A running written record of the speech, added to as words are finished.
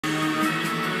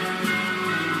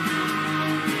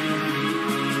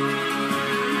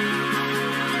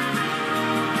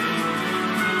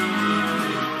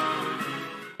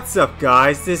What's up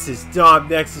guys, this is Dom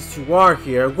Nexus2R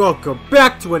here. Welcome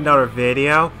back to another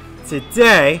video.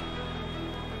 Today,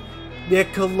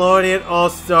 Nickelodeon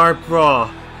All-Star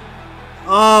Brawl.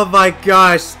 Oh my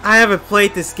gosh, I haven't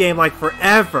played this game like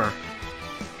forever.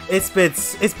 It's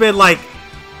been like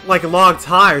a long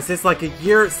time. It's like a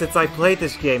year since I played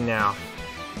this game now.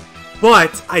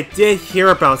 But I did hear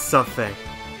about something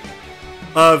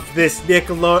of this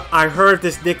Nickelodeon. I heard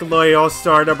this Nickelodeon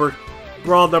All-Star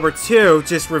Brawl number 2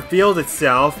 just revealed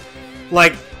itself.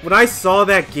 Like, when I saw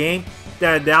that game,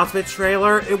 that announcement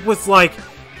trailer, it was like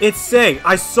insane.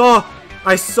 I saw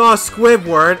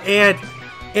Squidward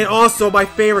and also my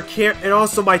favorite character, and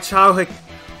also my childhood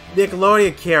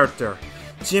Nickelodeon character,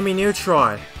 Jimmy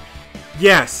Neutron.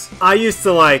 Yes, I used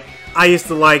to like,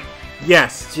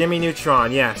 yes, Jimmy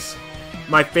Neutron, yes.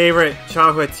 My favorite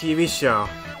childhood TV show.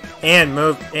 And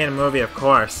movie, of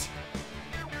course.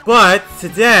 But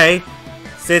today,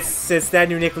 since that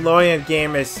new Nickelodeon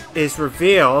game is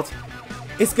revealed,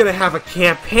 it's gonna have a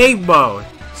campaign mode.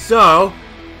 So,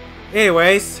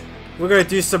 anyways, we're gonna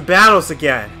do some battles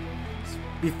again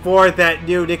before that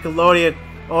new Nickelodeon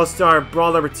All-Star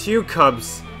Brawl number 2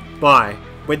 comes by.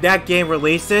 When that game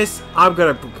releases, I'm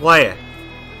gonna play it.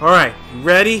 Alright,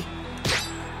 ready?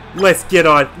 Let's get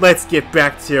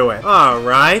back to it.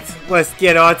 Alright, let's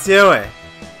get on to it.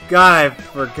 God, I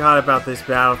forgot about this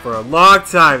battle for a long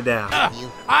time now.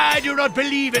 I do not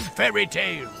believe in fairy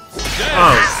tales.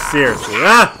 Oh, seriously.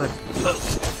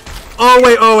 Oh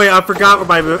wait, I forgot what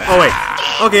my move. Oh wait.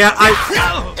 Okay,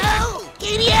 No!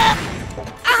 Giddy up!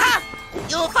 Aha!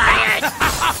 You're fired!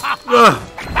 No!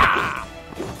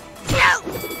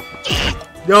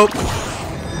 Nope.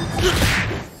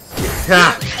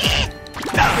 Ha.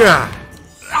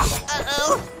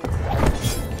 Uh-oh!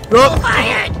 Nope.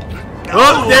 Fired!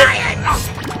 Oh, there.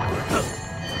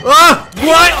 Oh,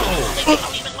 what?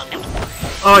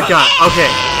 Oh my god,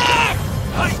 okay.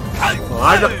 Well,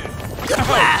 I don't...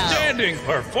 Outstanding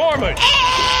performance!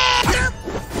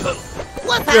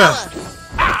 What power?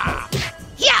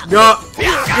 Yeah! No.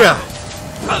 Yeah.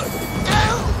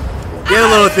 Get a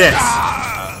little of this.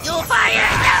 You're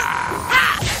fired!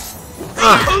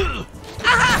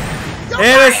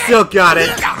 And I still got it.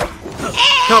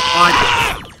 Come on.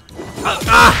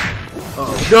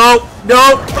 No.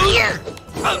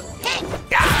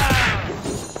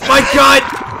 My god.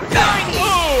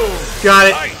 Got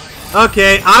it.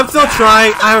 Okay, I'm still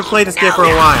trying. I haven't played this game for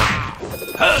a while.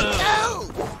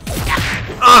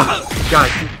 God.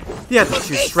 You have to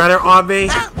shoot Shredder on me.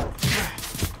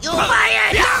 You're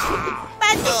fired!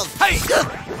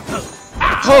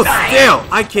 Hold still.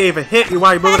 I can't even hit you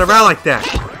while you're moving around like that.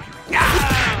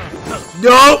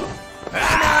 No.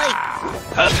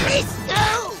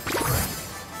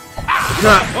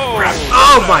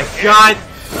 Oh my god.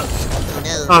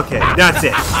 Okay, that's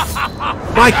it.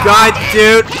 My god,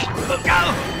 dude.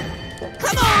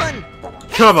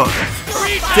 Come on.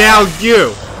 Down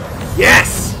you.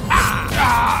 Yes.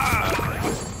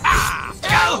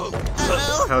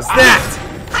 How's that?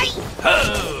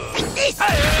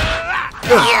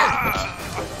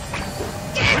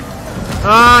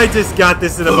 I just got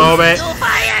this in a moment.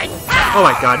 Oh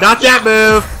my god, not that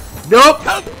move. Nope.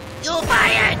 You're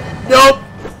fired! Nope.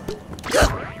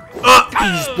 You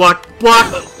just block.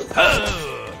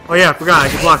 Oh yeah, I forgot I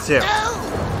can block too. You're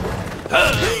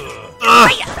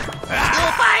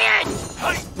fired!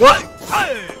 What?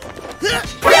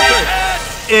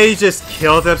 Yeah, he just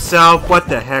killed himself. What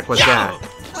the heck was that?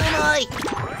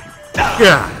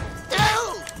 Yeah.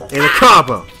 In a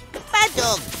combo. Bad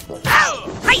dog!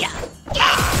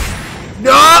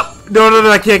 Nope.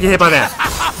 No, I can't get hit by that.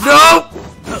 Nope.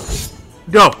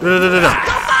 No.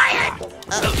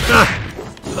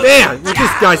 Man, will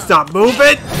this guy stop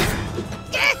moving?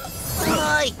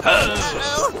 Go,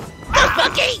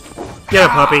 Puppy! Get a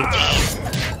puppy.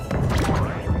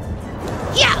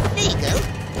 Yeah, there you go.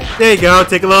 There you go,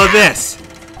 take a little of this.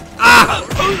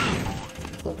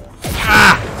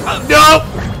 Nope.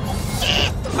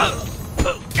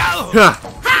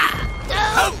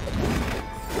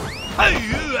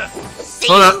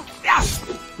 Hold up.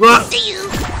 What? See you.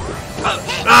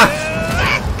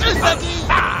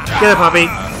 Get a puppy.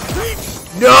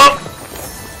 Nope.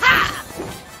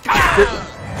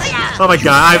 Oh my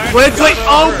god, wait,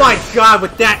 oh my god,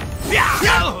 with that.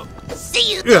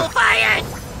 See you. You're fired.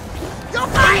 You're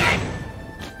fired.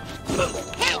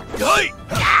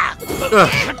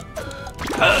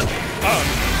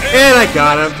 And I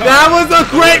got him. That was a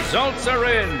great. Results are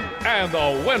in, and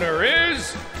the winner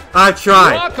is I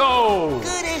tried. Rocco.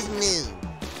 Good as new.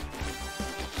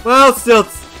 Well, still.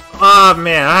 Oh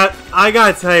man, I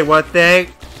gotta tell you one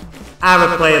thing. I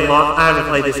haven't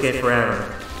played this game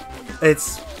forever.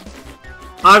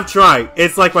 I'm trying.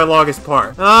 It's like my longest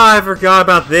part. Ah, I forgot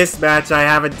about this match I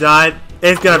haven't done.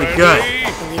 It's gonna be good.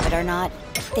 Believe it or not,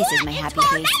 this is my happy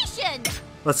place.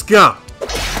 Let's go.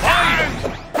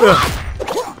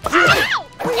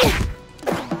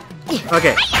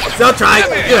 Okay, still trying.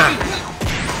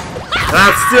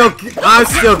 I'm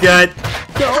still good.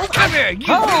 Come here,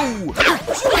 you!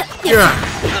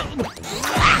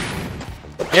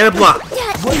 And a block.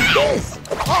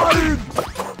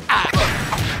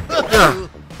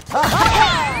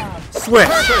 Switch.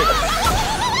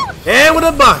 And with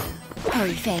a bug.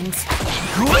 Hurry, Fangs.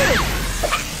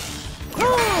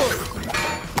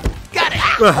 Got it.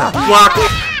 Block.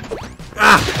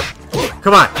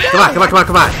 Come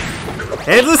on.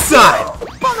 And to the side.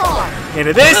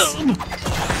 Into this. And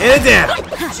it down.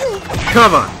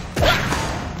 Come on.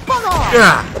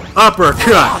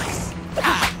 Uppercut.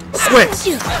 Switch.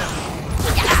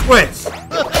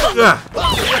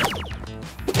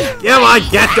 Come on,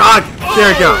 get dog. There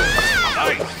we go.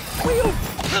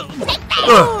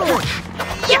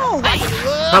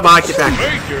 Come on, get back.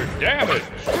 Major damage!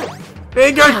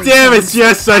 Finger damage,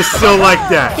 yes, I still like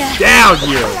that. Down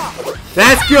you.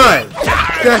 That's good.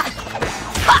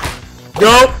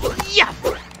 Nope.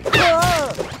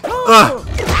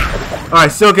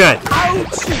 Alright, still good.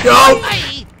 Nope.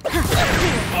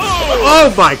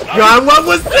 Oh my god, what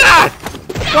was that?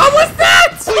 What was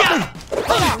that?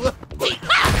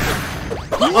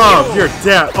 Oh, you're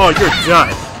dead. Oh, you're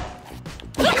done.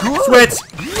 Switch.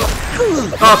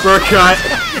 Uppercut.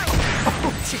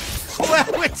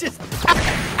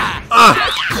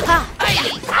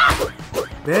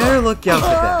 Better look out for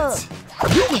that.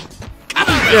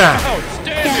 Yeah.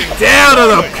 Down to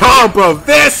the combo.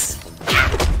 This.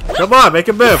 Come on, make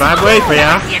a move. I'm waiting for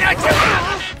you.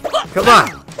 Come on.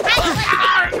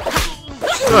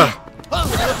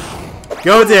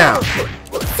 Go down.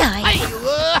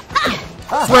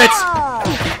 Switch.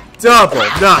 Double.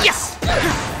 Nice.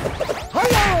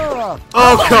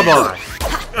 Oh, come on.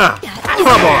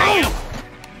 Come on.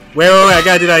 Wait, I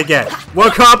gotta do that again.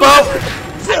 One combo.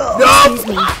 Nope.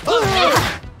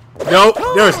 Nope.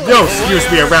 There's no excuse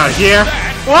me around here.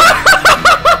 What?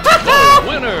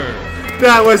 Winner!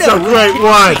 That was a great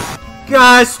one.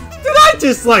 Gosh, did I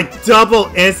just like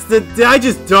double instant? Did I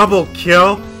just double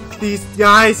kill these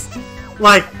guys?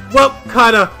 Like, what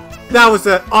kind of... That was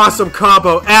an awesome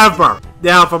combo ever.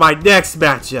 Now for my next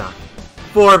matchup.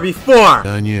 4v4.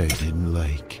 Tanya didn't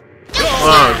like.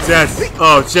 Oh,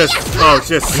 just suck. No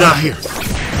chance.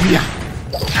 Yeah,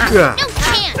 come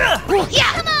on.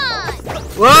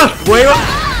 What? Wait.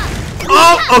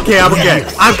 Oh, okay, I'm okay.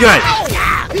 I'm good.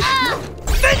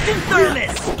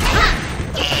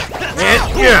 And,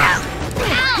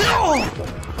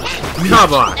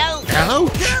 come on.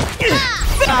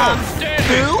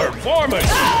 Outstanding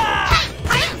performance!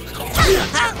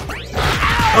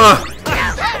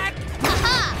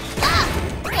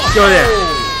 Go there.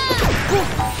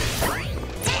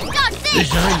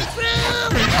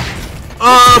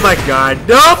 Oh my god.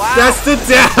 Nope, that's the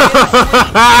down.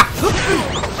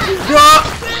 No.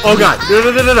 Oh god.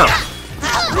 No.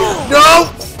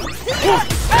 No.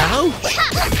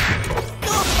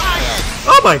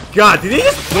 Oh my god, did they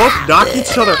just both knock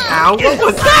each other out? What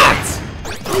was that?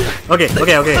 Okay.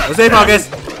 Let's stay focused.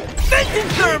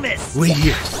 Wait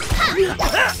here.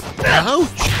 Ouch.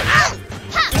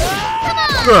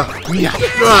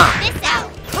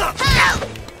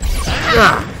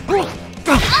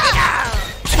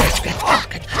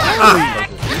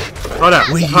 Hold up.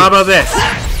 How about this?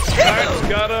 That's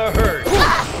gotta hurt!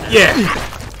 Yeah.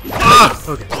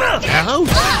 Okay. Ouch.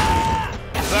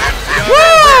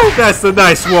 Woo! That's the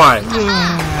nice one.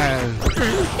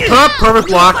 Perfect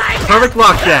block. Perfect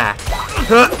block there.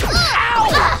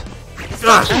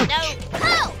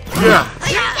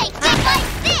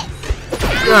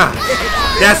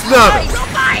 That's another.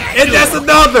 And that's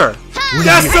another.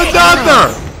 That's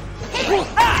another.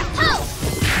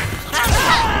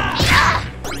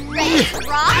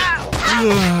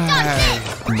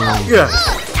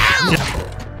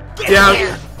 Down.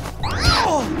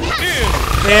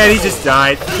 And he just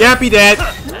died. Yep, he dead.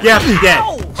 Yep, he dead.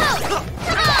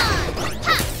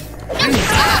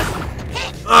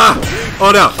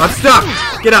 Oh no, I'm stuck.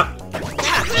 Get up.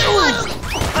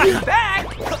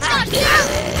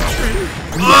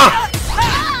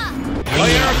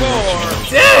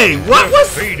 Dang, what was?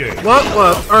 What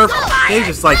was? Earth? They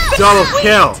just like double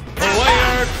kill.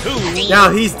 Player 2 Now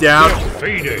he's down.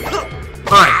 defeated.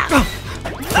 Alright. Come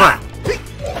on.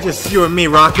 Just you and me,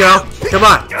 Rocco. Come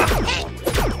on.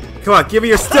 Come on, give me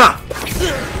your stuff.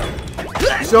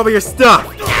 Show me your stuff.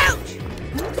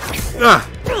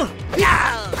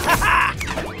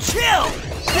 Chill.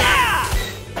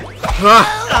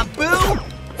 Boo!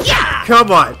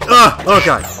 Come on. Oh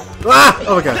god.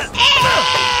 Oh my god.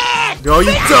 No,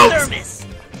 you don't.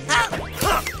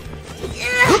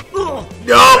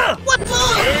 No.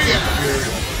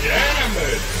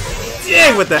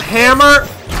 Dang, with the hammer.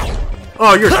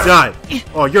 Oh, you're done.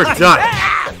 Oh, you're done.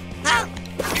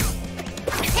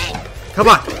 Come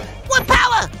on. What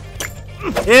power?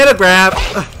 And a grab.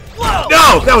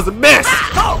 No, that was a miss.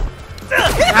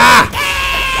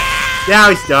 Now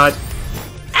he's done.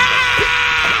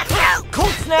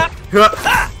 Cold snap!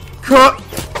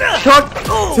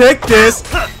 Take this.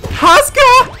 Huska!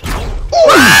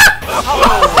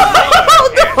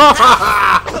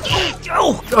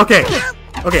 Okay.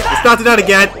 Okay, let's not do that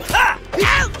again.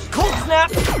 Cold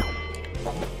snap!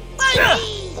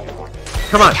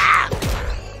 Come on.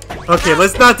 Okay,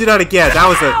 let's not do that again. That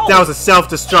was a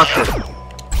self-destructive.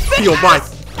 Feel my.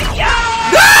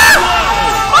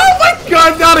 Oh my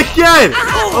god, not again!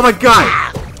 Oh my god.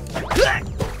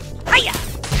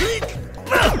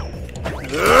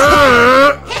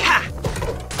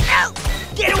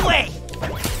 Get away!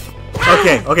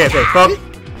 Okay, folks.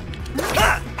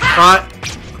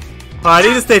 I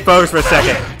need to stay focused for a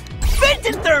second.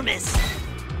 Benton thermos!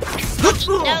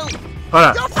 No. Hold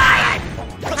on. You're fired.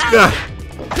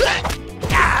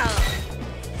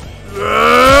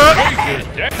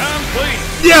 Complete.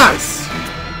 Yes!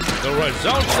 The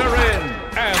results are in,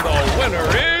 and the winner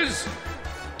is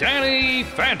Danny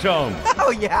Phantom.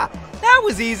 Oh yeah, that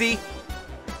was easy.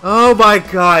 Oh my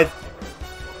god.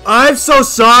 I'm so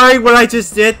sorry what I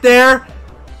just did there.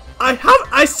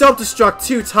 I self-destruct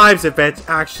 2 times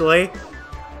actually.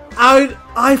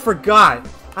 I forgot.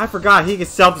 I forgot he could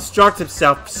self-destruct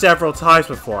himself several times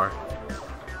before.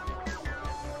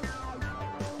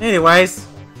 Anyways,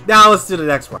 now let's do the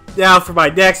next one. Now for my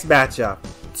next matchup.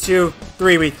 2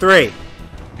 3v3.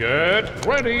 Get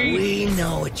ready. We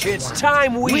know it. It's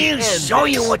time we We'll show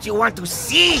you what you want to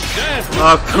see.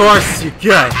 Of course you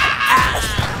could.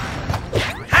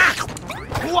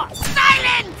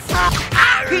 Silence.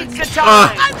 Pizza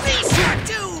time! Unleash your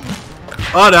doom.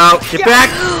 Oh no, get back!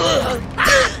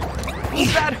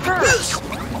 That hurts!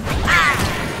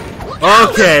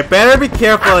 Okay, better be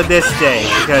careful in this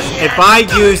stage because if I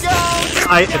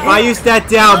use that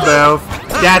down move,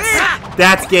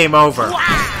 that's game over.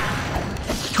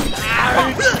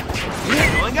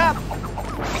 Going up!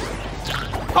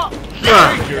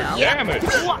 Damn it.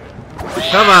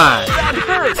 Come on. That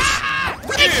hurts!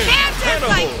 It can't end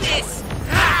like this.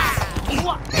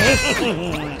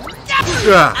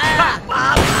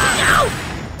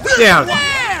 Down.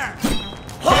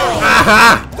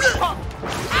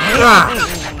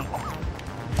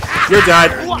 You're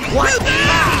done.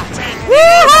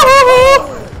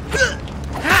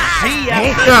 See ya!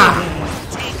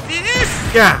 Take this.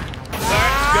 Yeah.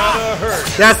 That's gotta hurt.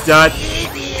 That's done.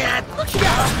 Idiot.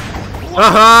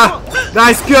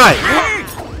 Nice, good.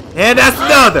 And that's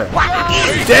another.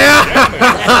 Yeah.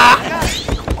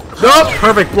 Nope.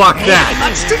 Perfect block that.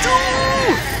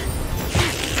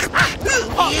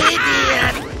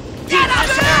 Idiot. Get up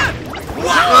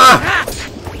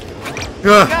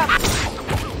there.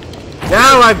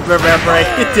 Now I'm remembering.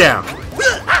 Get down.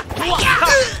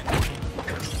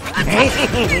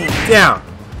 Down.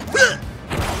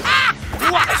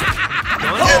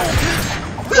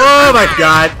 Oh my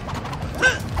god.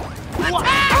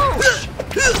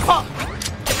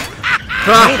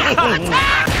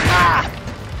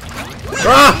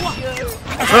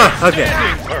 Okay.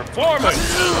 Performance.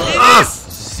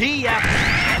 See ya!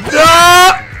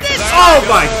 No! Oh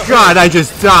my god, I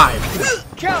just died.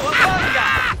 Cowabunga!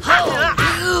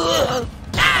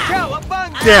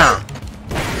 Cowabunga! Down.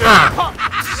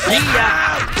 See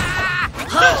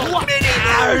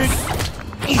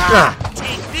ya!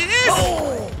 Take this.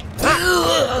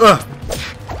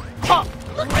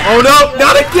 Oh no,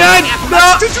 not again! No!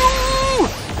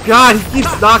 God, he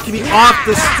keeps knocking me off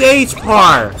the stage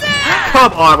part.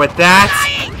 Come on with that.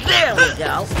 There we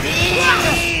go.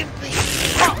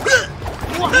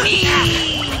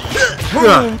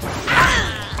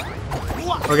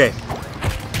 Okay.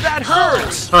 That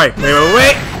hurts! Alright,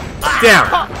 wait. Down.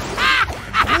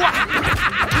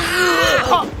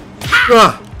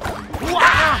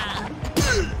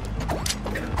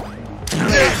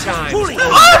 Time!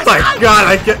 Oh my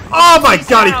god, oh my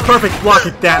god, he perfect blocked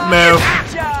at that move.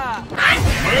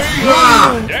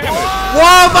 Damn it.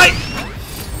 Whoa, my.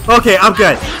 Okay, I'm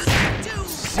good.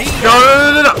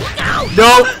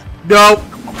 No.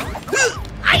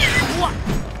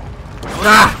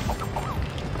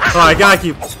 Oh, I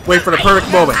gotta wait for the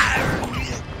perfect moment.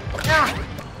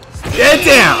 Get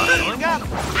down.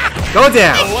 Go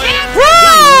down.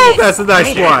 Woo! That's a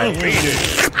nice one.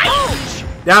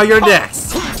 Now you're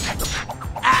next.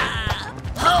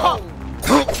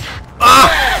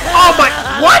 Oh my,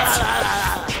 what?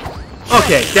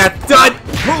 Okay, that's done.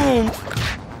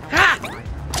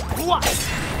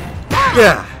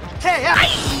 Yeah.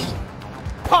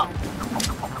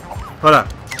 Hold up.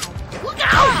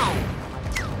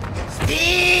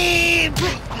 Steve!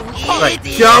 Right,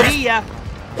 jump. See ya.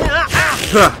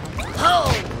 Huh.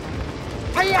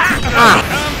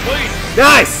 Complete.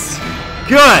 Nice.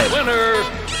 Good. Winner.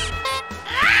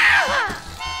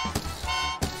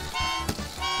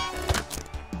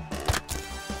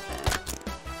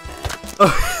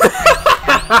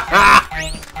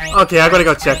 Okay, I'm gonna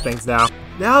go check things now.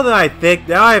 Now I've been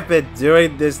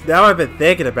doing this, now I've been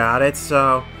thinking about it,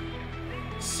 so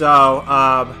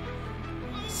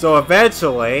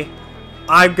eventually,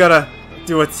 I'm gonna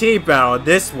do a team battle in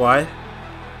this one.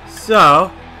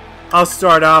 So, I'll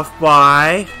start off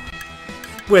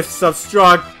with some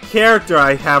strong character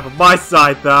I have on my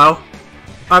side, though.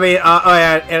 I mean,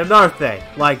 and another thing,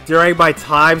 like, during my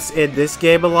times in this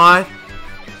game a lot,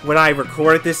 when I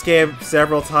recorded this game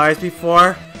several times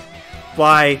before,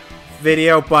 by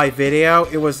video,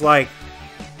 it was, like,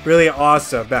 really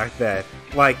awesome back then.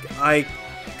 Like, I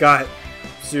got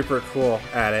super cool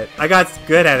at it. I got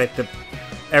good at it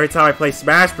every time I play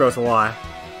Smash Bros. A lot.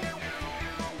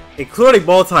 Including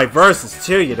multiverses,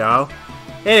 too, you know.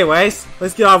 Anyways,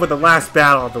 let's get on with the last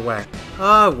battle of the way.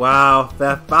 Oh, wow.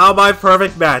 That found my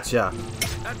perfect matchup.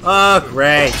 Oh,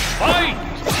 great. Fight.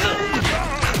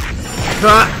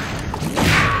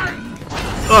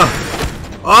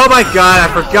 Oh my god, I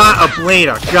forgot a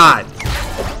blader. God.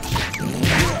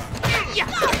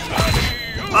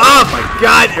 Oh my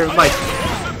god, there's my...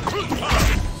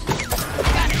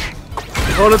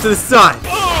 Hold him to the side.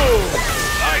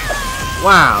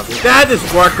 Wow, did that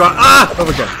just work on... Ah! Oh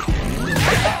my god.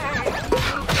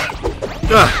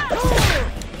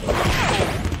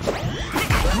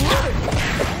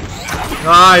 Oh,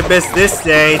 I missed this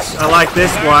stage. I like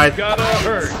this one. Gotta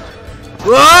hurt.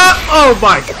 Oh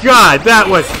my god, that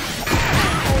was...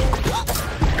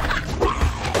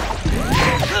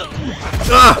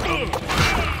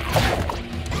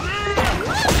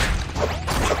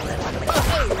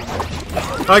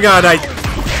 Oh god,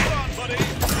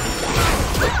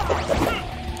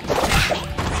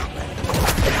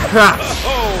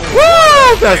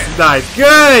 Woo! That's nice.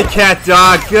 Good, cat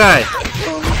dog. Good.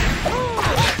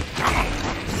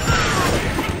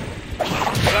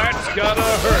 That's gotta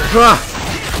hurt.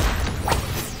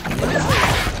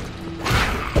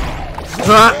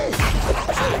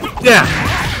 Yeah.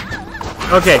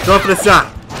 Okay, go for the side.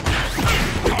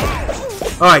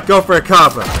 Alright, go for a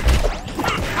combo.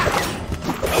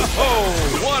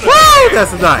 Woo!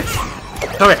 That's nice.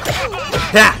 Come here.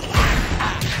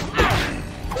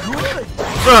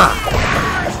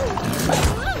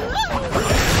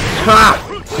 Ha!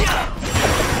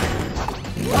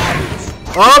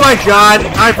 Oh my god,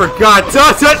 I forgot. No!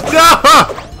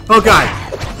 Oh god.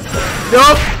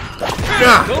 Nope.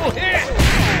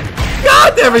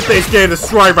 God, everything's getting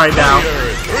destroyed right now.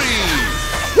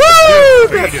 Woo!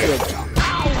 That's good.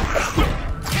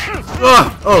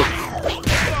 Oh.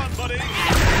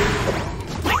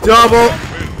 Double.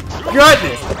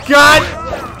 Goodness. God.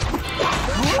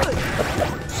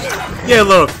 Get a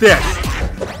little thick.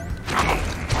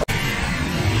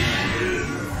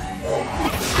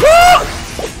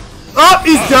 Oh,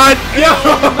 he's done.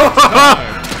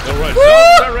 The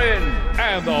results are in,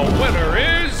 and the winner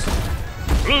is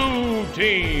Blue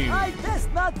Team. I guess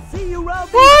not see you around.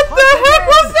 What the heck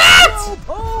was that?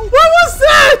 What was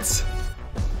that?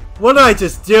 What did I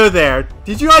just do there?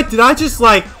 Did I just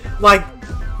like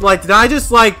did I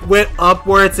just like went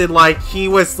upwards and like he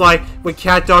was like when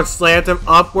Cat Dog slammed him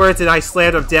upwards and I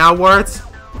slammed him downwards?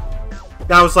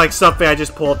 That was like something I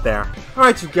just pulled there.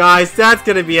 Alright you guys, that's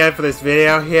gonna be it for this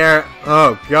video here.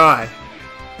 Oh god.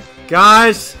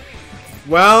 Guys,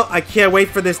 well, I can't wait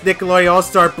for this Nickelodeon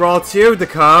All-Star Brawl 2 to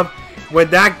come. When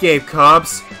that game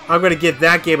comes, I'm gonna give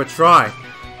that game a try.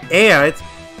 And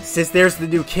since there's the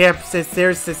new camp, since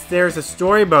there's a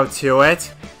story mode to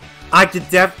it, I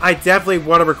definitely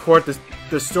want to record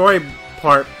the story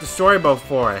mode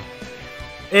for it.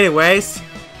 Anyways,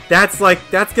 that's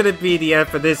gonna be the end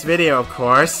for this video, of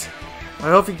course. I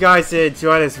hope you guys did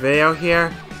enjoy this video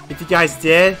here. If you guys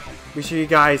did, make sure you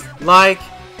guys like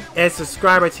and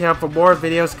subscribe my channel for more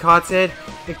videos, content,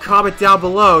 and comment down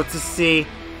below to see.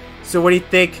 So what do you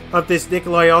think of this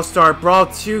Nickelodeon All-Star Brawl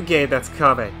 2 game that's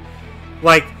coming?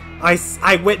 Like,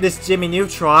 I witnessed Jimmy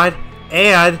Neutron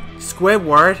and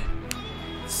Squidward.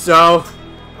 So,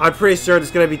 I'm pretty sure there's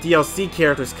going to be DLC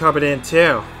characters coming in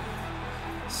too.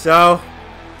 So,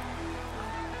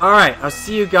 Alright, I'll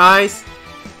see you guys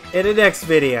in the next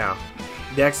video.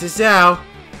 Next is out.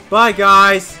 Bye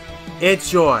guys.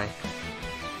 Enjoy.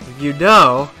 You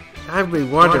know, I've been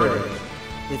wondering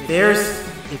if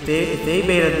they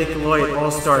made a Nickelodeon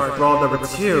All-Star Brawl number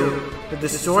 2 with the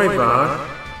story mode,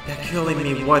 that could only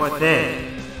mean one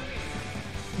thing.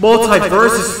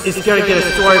 Multiverse is gonna get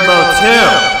a story mode too!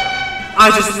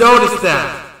 I just noticed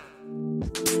that!